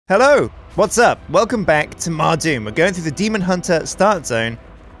Hello, what's up? Welcome back to Mardoom. We're going through the Demon Hunter start zone,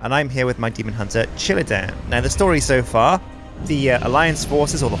 and I'm here with my Demon Hunter Chilidan. Now, the story so far, the Alliance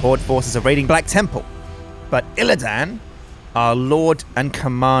forces, or the Horde forces, are raiding Black Temple. But Illidan, our Lord and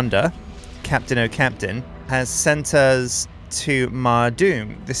Commander, Captain O'Captain, has sent us to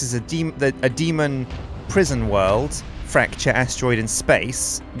Mardoom. This is a demon prison world, fracture asteroid in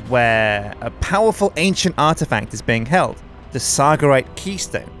space, where a powerful ancient artifact is being held, the Sargarite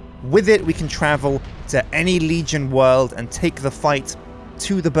Keystone. With it, we can travel to any Legion world and take the fight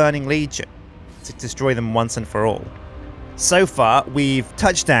to the Burning Legion to destroy them once and for all. So far, we've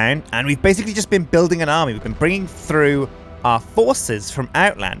touched down, and we've basically just been building an army. We've been bringing through our forces from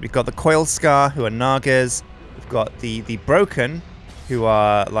Outland. We've got the Coil Scar, who are Nagas. We've got the Broken, who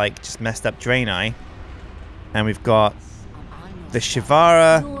are, like, just messed up Draenei. And we've got the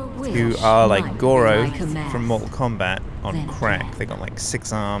Shivara, who are like Goro from Mortal Kombat on crack. They got like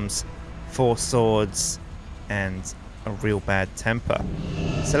 6 arms, 4 swords, and a real bad temper.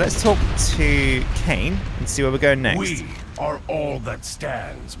 So let's talk to Kane and see where we're going next. We are all that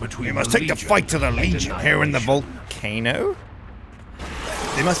stands between. We must take the fight to the Legion here in the volcano.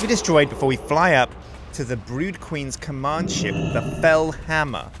 They must be destroyed before we fly up to the Brood Queen's command ship, the Fell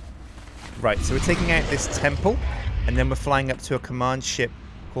Hammer. Right, so we're taking out this temple, and then we're flying up to a command ship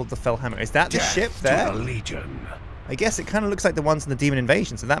called the Fell Hammer. Is that the ship there? To the Legion. I guess it kind of looks like the ones in the Demon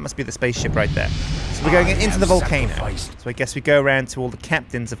Invasion, so that must be the spaceship right there. So we're going into the volcano. So I guess we go around to all the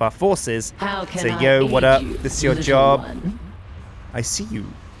captains of our forces. Say, yo, what up? This is your job. I see you,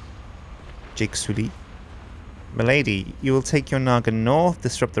 Jake Sully. Milady, you will take your Naga north,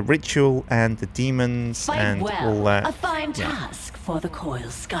 disrupt the ritual and the demons and all that. A fine task for the Coil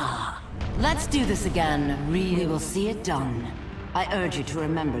Scar. Let's do this again. We will see it done. I urge you to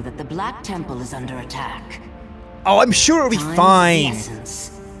remember that the Black Temple is under attack. Oh, I'm sure it'll be fine.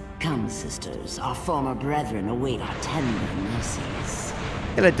 Come, sisters. Our former brethren await our tender mercies.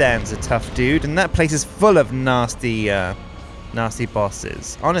 Illidan's a tough dude, and that place is full of nasty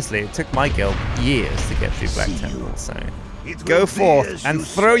bosses. Honestly, it took my guild years to get through Black Temple, so go forth and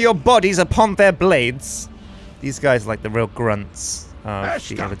throw your bodies upon their blades. These guys are like the real grunts of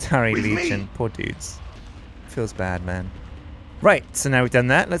the Avatari Legion. Poor dudes. Feels bad, man. Right, so now we've done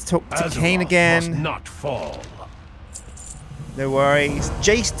that. Let's talk to Kane again. Must not fall. No worries.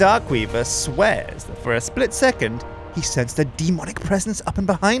 Jace Darkweaver swears that for a split second, he sensed a demonic presence up and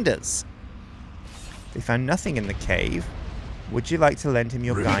behind us. They found nothing in the cave. Would you like to lend him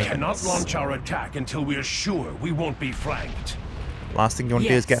your guidance? We cannot launch our attack until we are sure we won't be flanked. Last thing you want to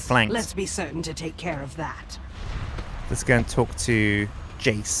do is get flanked. Let's be certain to take care of that. Let's go and talk to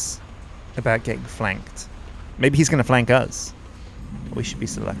Jace about getting flanked. Maybe he's going to flank us. We should be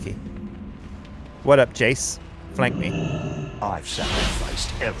so lucky. What up, Jace? Flank me. I've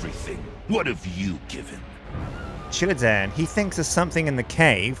sacrificed everything. What have you given? Chilidan, he thinks there's something in the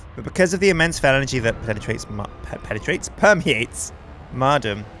cave, but because of the immense fell energy that permeates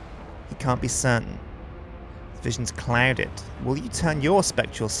Mardoom, he can't be certain. His vision's clouded. Will you turn your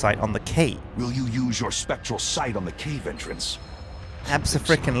spectral sight on the cave? Will you use your spectral sight on the cave entrance?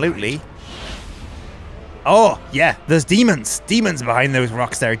 Abso-frickin-lutely. Oh, yeah, there's demons. Demons behind those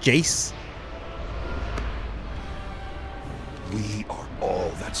rocks there, Jace. We are all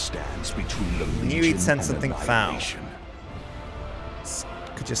that stands between the Legion Knew he'd sense and something foul. annihilation.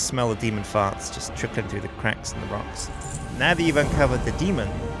 Could just smell the demon farts just trickling through the cracks in the rocks. Now that you've uncovered the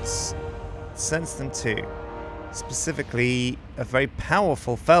demons, sense them too. Specifically, a very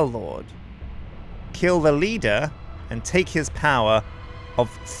powerful Fell Lord. Kill the leader and take his power of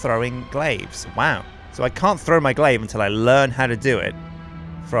throwing glaives. Wow. So I can't throw my glaive until I learn how to do it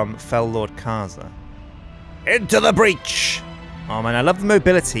from Fell Lord Kaza. Into the breach! Oh man, I love the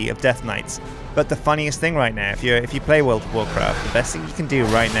mobility of Death Knights. But the funniest thing right now, if you play World of Warcraft, the best thing you can do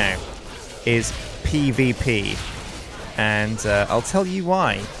right now is PvP. And I'll tell you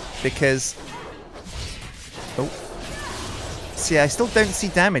why. Because... Oh. See, I still don't see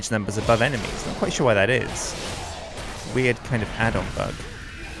damage numbers above enemies. Not quite sure why that is. Weird kind of add-on bug.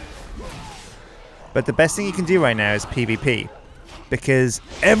 But the best thing you can do right now is PvP. Because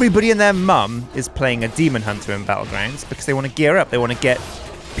everybody and their mum is playing a Demon Hunter in Battlegrounds because they want to gear up. They want to get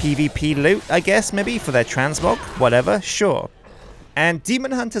PvP loot, I guess, maybe, for their transmog. Whatever, sure. And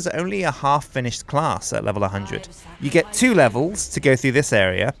Demon Hunters are only a half-finished class at level 100. You get 2 levels to go through this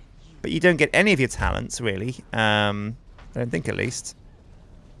area, but you don't get any of your talents, really. I don't think, at least.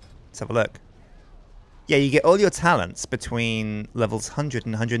 Let's have a look. Yeah, you get all your talents between levels 100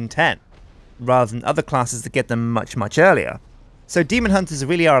 and 110, rather than other classes that get them much, much earlier. So Demon Hunters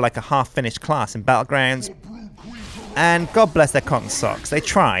really are like a half-finished class in Battlegrounds. And God bless their cotton socks. They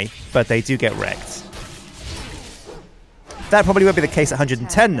try, but they do get wrecked. That probably won't be the case at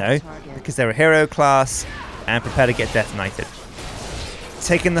 110 though, because they're a hero class and prepare to get detonated.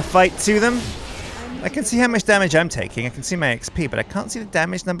 Taking the fight to them. I can see how much damage I'm taking. I can see my XP, but I can't see the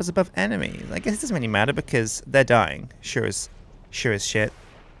damage numbers above enemies. I guess it doesn't really matter because they're dying. Sure as shit.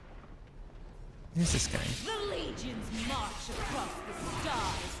 Who's this guy?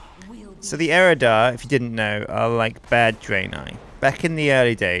 So the Eridar, if you didn't know, are like bad Draenei. Back in the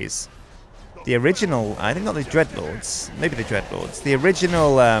early days, the original, I think not the Dreadlords, maybe the Dreadlords, the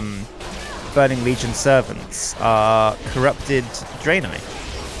original Burning Legion servants are corrupted Draenei.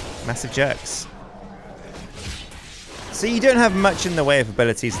 Massive jerks. So you don't have much in the way of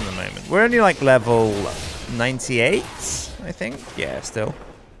abilities in the moment. We're only like level 98, I think. Yeah, still.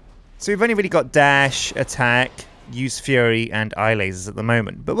 So we've only really got dash, attack, use fury, and eye lasers at the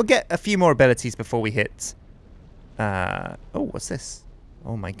moment. But we'll get a few more abilities before we hit... oh, what's this?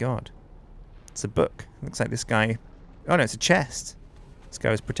 Oh my god. It's a book. Looks like this guy... Oh no, it's a chest. This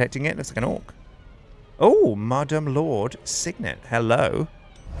guy was protecting it. Looks like an orc. Oh, Mardum Lord Signet. Hello.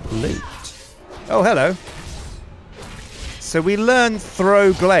 Loot. Oh, hello. So we learn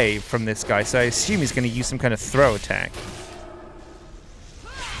Throw Glaive from this guy, so I assume he's going to use some kind of throw attack.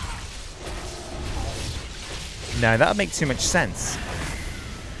 No, that would make too much sense.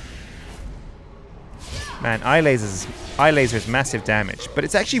 Man, eye laser is massive damage, but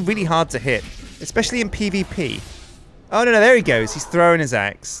it's actually really hard to hit, especially in PvP. Oh no, there he goes. He's throwing his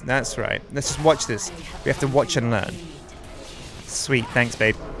axe. That's right. Let's just watch this. We have to watch and learn. Sweet, thanks,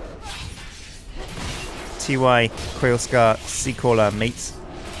 babe. TY, Quailscar, Seacaller, mates.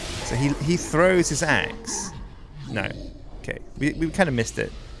 So he throws his axe. No. Okay, we kind of missed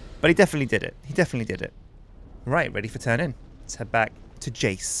it. But he definitely did it. He definitely did it. Right, ready for turn in. Let's head back to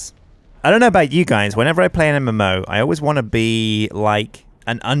Jace. I don't know about you guys, whenever I play an MMO, I always want to be like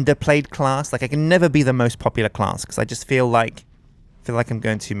an underplayed class. Like I can never be the most popular class because I just feel like I'm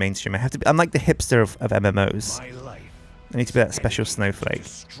going too mainstream. I'm like the hipster of MMOs. I need to be that special snowflake.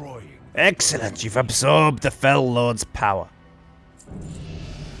 Excellent, you've absorbed the Fell Lord's power.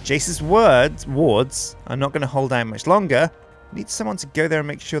 Jace's wards are not going to hold out much longer. Need someone to go there and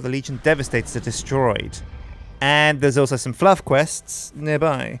make sure the Legion Devastators are destroyed. And there's also some fluff quests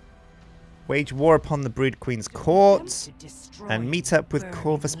nearby. Wage war upon the Brood Queen's court. And meet up with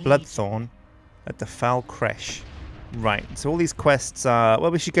Corvus Bloodthorn at the Foul Creche. Right, so all these quests are...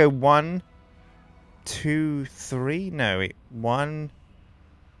 Well, we should go 1, 2, 3? No, wait. 1,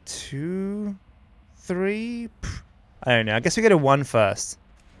 2, 3? I don't know. I guess we go to 1 first.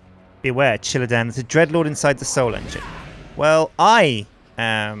 Beware, Chilidan. There's a Dreadlord inside the Soul Engine. Well, I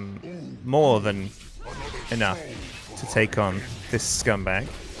am more than enough to take on this scumbag.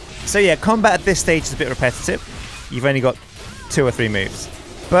 So yeah, combat at this stage is a bit repetitive. You've only got 2 or 3 moves.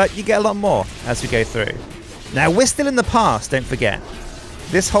 But you get a lot more as we go through. Now, we're still in the past, don't forget.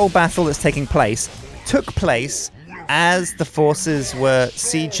 This whole battle that's taking place took place as the forces were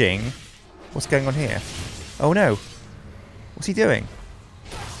sieging. What's going on here? Oh no. What's he doing?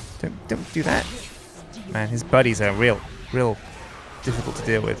 Don't do that. Man, his buddies are real difficult to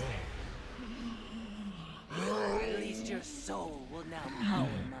deal with.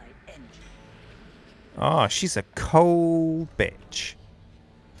 Oh, she's a cold bitch.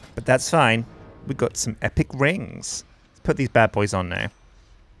 But that's fine. We got some epic rings. Let's put these bad boys on now.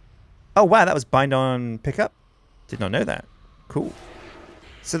 Oh wow, that was bind on pickup. Did not know that. Cool.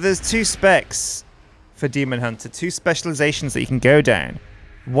 So there's 2 specs for Demon Hunter, 2 specializations that you can go down.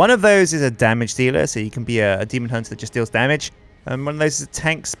 One of those is a damage dealer, so you can be a Demon Hunter that just deals damage. And one of those is a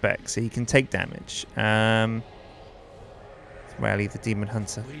tank spec, so you can take damage. That's where I leave the Demon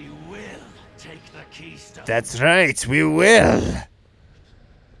Hunter. We will take the keystone. That's right, we will.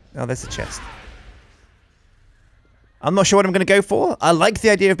 Oh, there's a chest. I'm not sure what I'm going to go for. I like the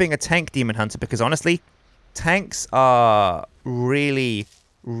idea of being a tank Demon Hunter because honestly, tanks are really,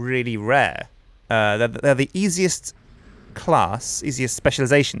 really rare. They're the easiest class, easiest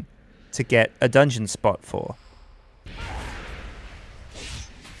specialization to get a dungeon spot for.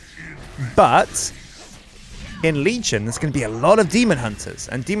 But in Legion, there's going to be a lot of Demon Hunters,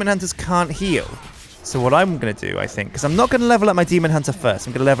 and Demon Hunters can't heal. So what I'm going to do, I think, because I'm not going to level up my Demon Hunter first.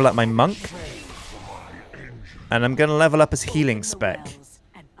 I'm going to level up my Monk. And I'm going to level up as healing spec.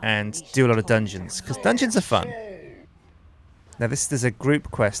 And do a lot of dungeons. Because dungeons are fun. Now there's a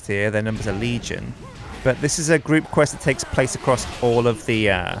group quest here. Their numbers are Legion. But this is a group quest that takes place across all of this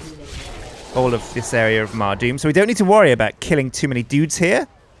area of Mardoom. So we don't need to worry about killing too many dudes here.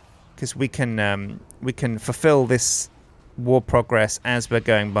 Because we can fulfill this war progress as we're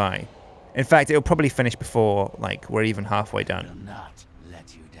going by. In fact, it'll probably finish before, like, we're even halfway done. Will not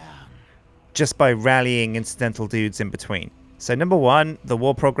let you down. Just by rallying incidental dudes in between. So number 1, the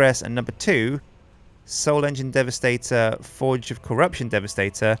War Progress, and number 2, Soul Engine Devastator, Forge of Corruption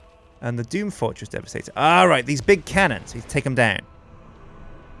Devastator, and the Doom Fortress Devastator. Alright, these big cannons, we take them down.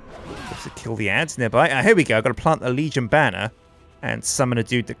 Just to kill the ads nearby. Here we go, I've got to plant a Legion banner and summon a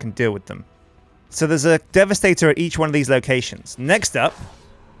dude that can deal with them. So there's a Devastator at each one of these locations. Next up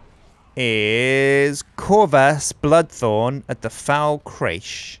is Corvus Bloodthorn at the Foul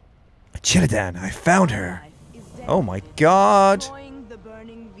Crash. Chilidan, I found her. Oh my god.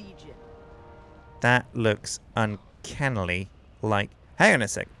 That looks uncannily like... Hang on a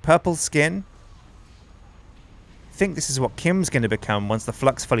sec. Purple skin? I think this is what Kim's going to become once the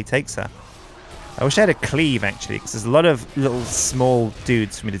Flux fully takes her. I wish I had a cleave, actually, because there's a lot of little small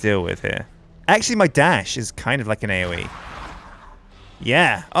dudes for me to deal with here. Actually, my dash is kind of like an AoE.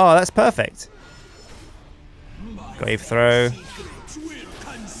 Yeah. Oh, that's perfect. Glaive throw.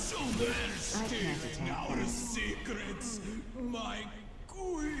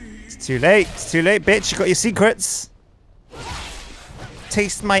 It's too late. It's too late, bitch. You got your secrets.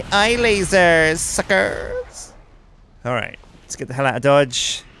 Taste my eye lasers, suckers. Alright. Let's get the hell out of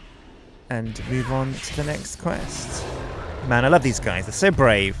Dodge. And move on to the next quest. Man, I love these guys. They're so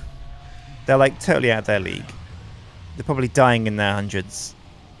brave. They're like totally out of their league. They're probably dying in their hundreds.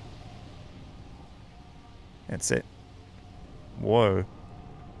 That's it. Whoa.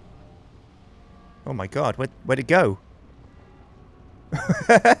 Oh my god, where'd it go?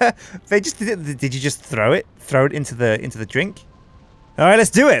 They just did you just throw it? Throw it into the drink? Alright, let's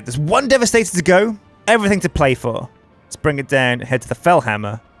do it. There's one Devastator to go. Everything to play for. Let's bring it down, head to the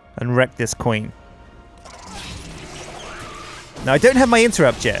Fellhammer, and wreck this queen. Now, I don't have my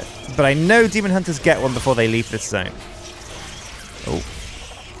interrupt yet, but I know Demon Hunters get one before they leave this zone. Oh.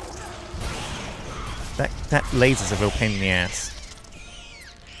 That laser's a real pain in the ass.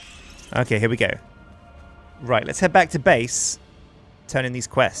 Okay, here we go. Right, let's head back to base, turn in these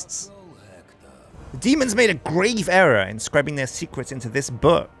quests. The demons made a grave error in scribing their secrets into this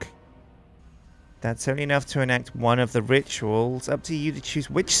book. That's only enough to enact one of the rituals. Up to you to choose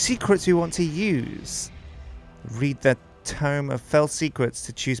which secrets you want to use. Read the Tome of Fell Secrets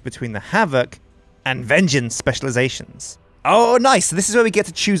to choose between the Havoc and Vengeance specializations. Oh, nice. So this is where we get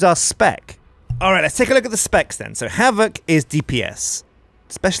to choose our spec. Alright, let's take a look at the specs then. So Havoc is DPS.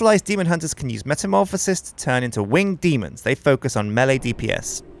 Specialized demon hunters can use Metamorphosis to turn into winged demons. They focus on melee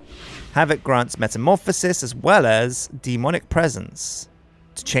DPS. Havoc grants Metamorphosis as well as Demonic Presence.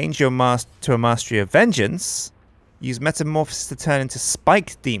 To change your to a Mastery of Vengeance, use Metamorphosis to turn into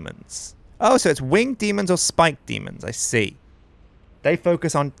spiked demons. Oh, so it's winged demons or spiked demons, I see. They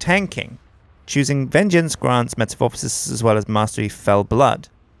focus on tanking. Choosing Vengeance grants Metamorphosis as well as Mastery Fell Blood.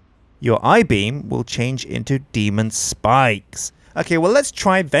 Your I-Beam will change into Demon Spikes. Okay, well let's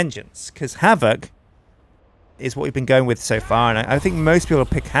try Vengeance, because Havoc is what we've been going with so far, and I think most people will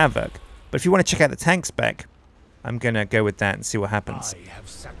pick Havoc. But if you want to check out the tank spec, I'm going to go with that and see what happens. I have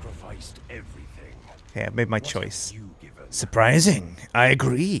sacrificed everything. Okay, I've made my choice. Surprising. I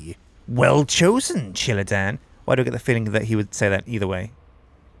agree. Well chosen, Chilidan. Why do I get the feeling that he would say that either way?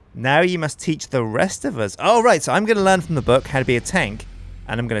 Now you must teach the rest of us. Oh, right, so I'm going to learn from the book how to be a tank,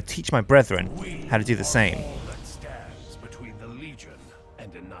 and I'm going to teach my brethren how to do the same. That stands between the Legion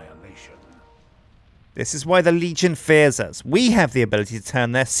and annihilation. This is why the Legion fears us. We have the ability to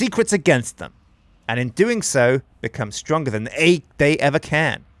turn their secrets against them, and in doing so, become stronger than they ever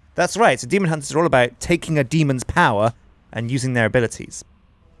can. That's right, so Demon Hunters are all about taking a demon's power and using their abilities.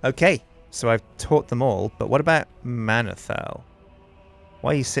 Okay, so I've taught them all, but what about Manathal?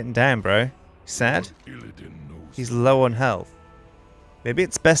 Why are you sitting down, bro? Sad? He's low on health. Maybe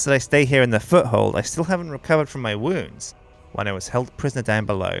it's best that I stay here in the foothold. I still haven't recovered from my wounds when I was held prisoner down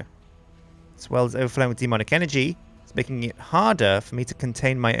below. As well as overflowing with demonic energy, it's making it harder for me to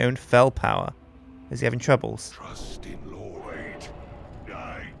contain my own fell power. Is he having troubles? Trust in Lord.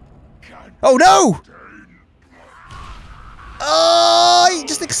 I can't. Oh no! Oh, he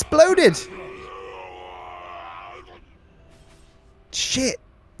just exploded! Shit!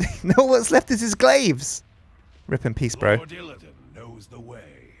 No, what's left is his glaives! Rip in peace, bro. Lord Illidan knows the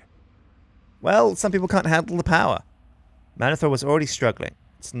way. Well, some people can't handle the power. Manathor was already struggling.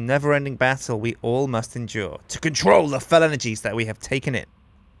 It's a never-ending battle we all must endure to control the fell energies that we have taken in.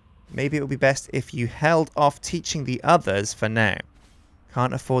 Maybe it would be best if you held off teaching the others for now.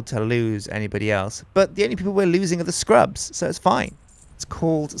 Can't afford to lose anybody else, but the only people we're losing are the scrubs, so it's fine. It's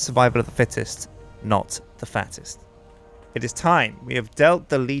called survival of the fittest, not the fattest. It is time. We have dealt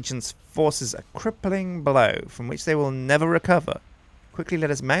the Legion's forces a crippling blow from which they will never recover. Quickly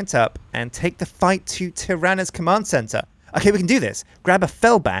let us mount up and take the fight to Tirana's command center. Okay, we can do this. Grab a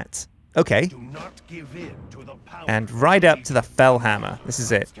Fellbat. Okay. Do not give in to the power. And ride up to the Fellhammer. This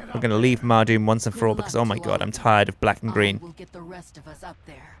is it. We're going to leave Mardoom once and for all because, oh my god, I'm tired of black and green. We'll get the rest of us up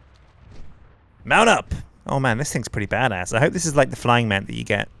there. Mount up! Oh man, this thing's pretty badass. I hope this is like the flying mount that you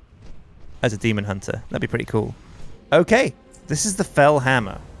get as a demon hunter. That'd be pretty cool. Okay, this is the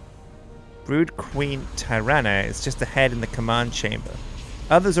Fellhammer. Brood Queen Tirana is just ahead in the command chamber.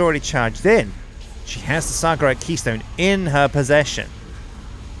 Others already charged in. She has the Sargarite Keystone in her possession.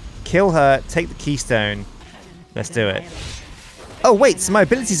 Kill her, take the Keystone. Let's do it. Oh wait, so my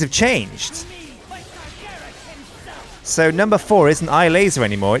abilities have changed. So number 4 isn't Eye Laser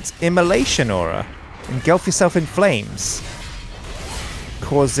anymore, it's Immolation Aura. Engulf yourself in flames,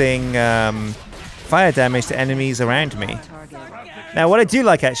 causing fire damage to enemies around me. Now what I do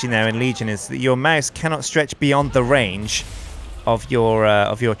like actually now in Legion is that your mouse cannot stretch beyond the range of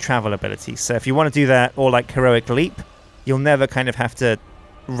your travel ability. So if you want to do that, or like Heroic Leap, you'll never kind of have to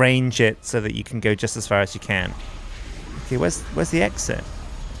range it so that you can go just as far as you can. Okay, where's the exit?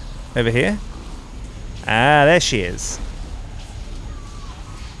 Over here? Ah, there she is.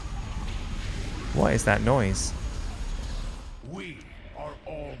 What is that noise? We are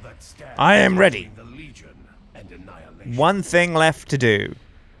all that stands. I am ready. between the Legion and annihilation. One thing left to do.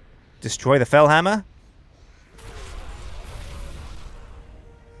 Destroy the Fellhammer?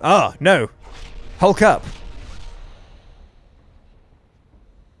 Oh, no. Hulk up.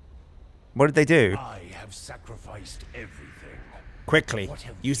 What did they do? I have sacrificed everything. Quickly,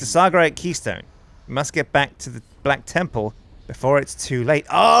 use the Sargarite Keystone. We must get back to the Black Temple before it's too late.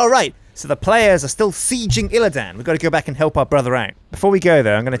 All right, so the players are still sieging Illidan. We've got to go back and help our brother out. Before we go,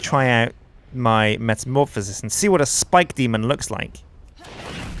 though, I'm going to try out my Metamorphosis and see what a Spike Demon looks like.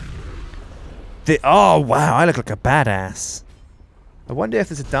 Oh, wow, I look like a badass. I wonder if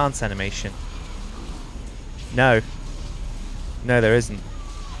there's a dance animation. No. No, there isn't.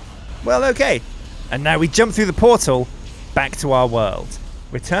 Well, okay. And now we jump through the portal back to our world.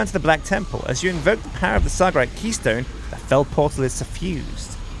 Return to the Black Temple. As you invoke the power of the Sargarite Keystone, the Fell portal is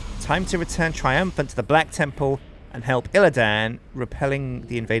suffused. Time to return triumphant to the Black Temple and help Illidan, repelling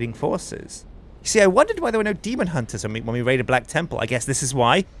the invading forces. You see, I wondered why there were no demon hunters when we raided Black Temple. I guess this is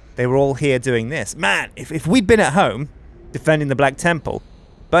why they were all here doing this. Man, if we'd been at home defending the Black Temple,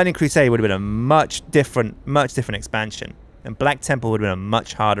 Burning Crusade would have been a much different expansion. And Black Temple would have been a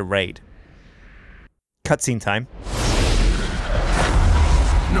much harder raid. Cutscene time.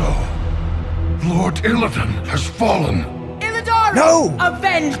 No. Lord Illidan has fallen. Illidari! No!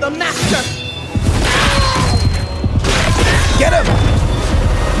 Avenge the master! Get him!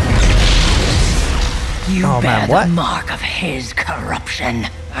 You Oh, bear man, what? the mark of his corruption.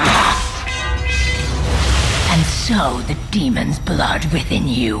 And so the demon's blood within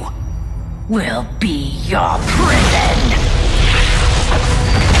you will be your prison.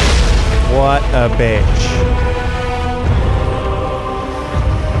 What a bitch.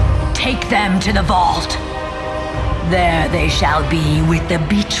 Take them to the vault. There they shall be with the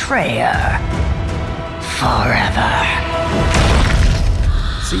betrayer. Forever.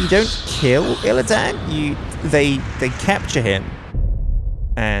 So you don't kill Illidan, they capture him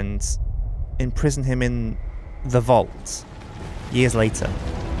and imprison him in the vault years later.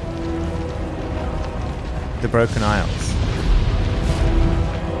 The Broken Isles.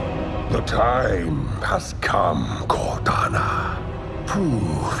 The time has come, Cortana.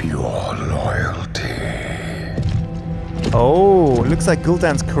 Prove your loyalty. Oh, it looks like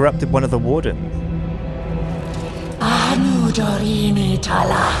Gul'dan's corrupted one of the wardens.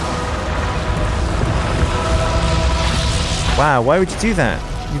 Wow, why would you do that?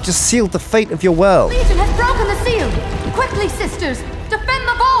 You just sealed the fate of your world. Legion has broken the seal! Quickly, sisters! Defend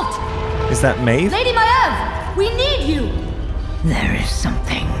the vault! Is that Maeve? Lady Maiev, we need you! There is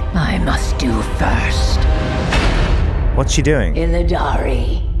something I must do first. What's she doing?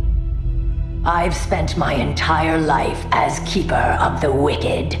 Illidari. I've spent my entire life as keeper of the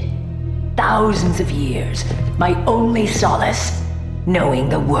wicked. Thousands of years, my only solace, knowing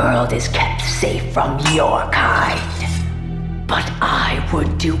the world is kept safe from your kind. But I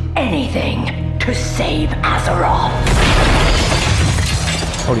would do anything to save Azeroth.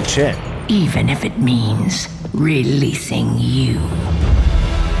 Holy shit. Even if it means releasing you.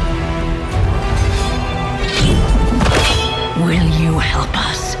 Will you help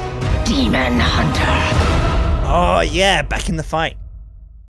us, Demon Hunter? Oh yeah, back in the fight.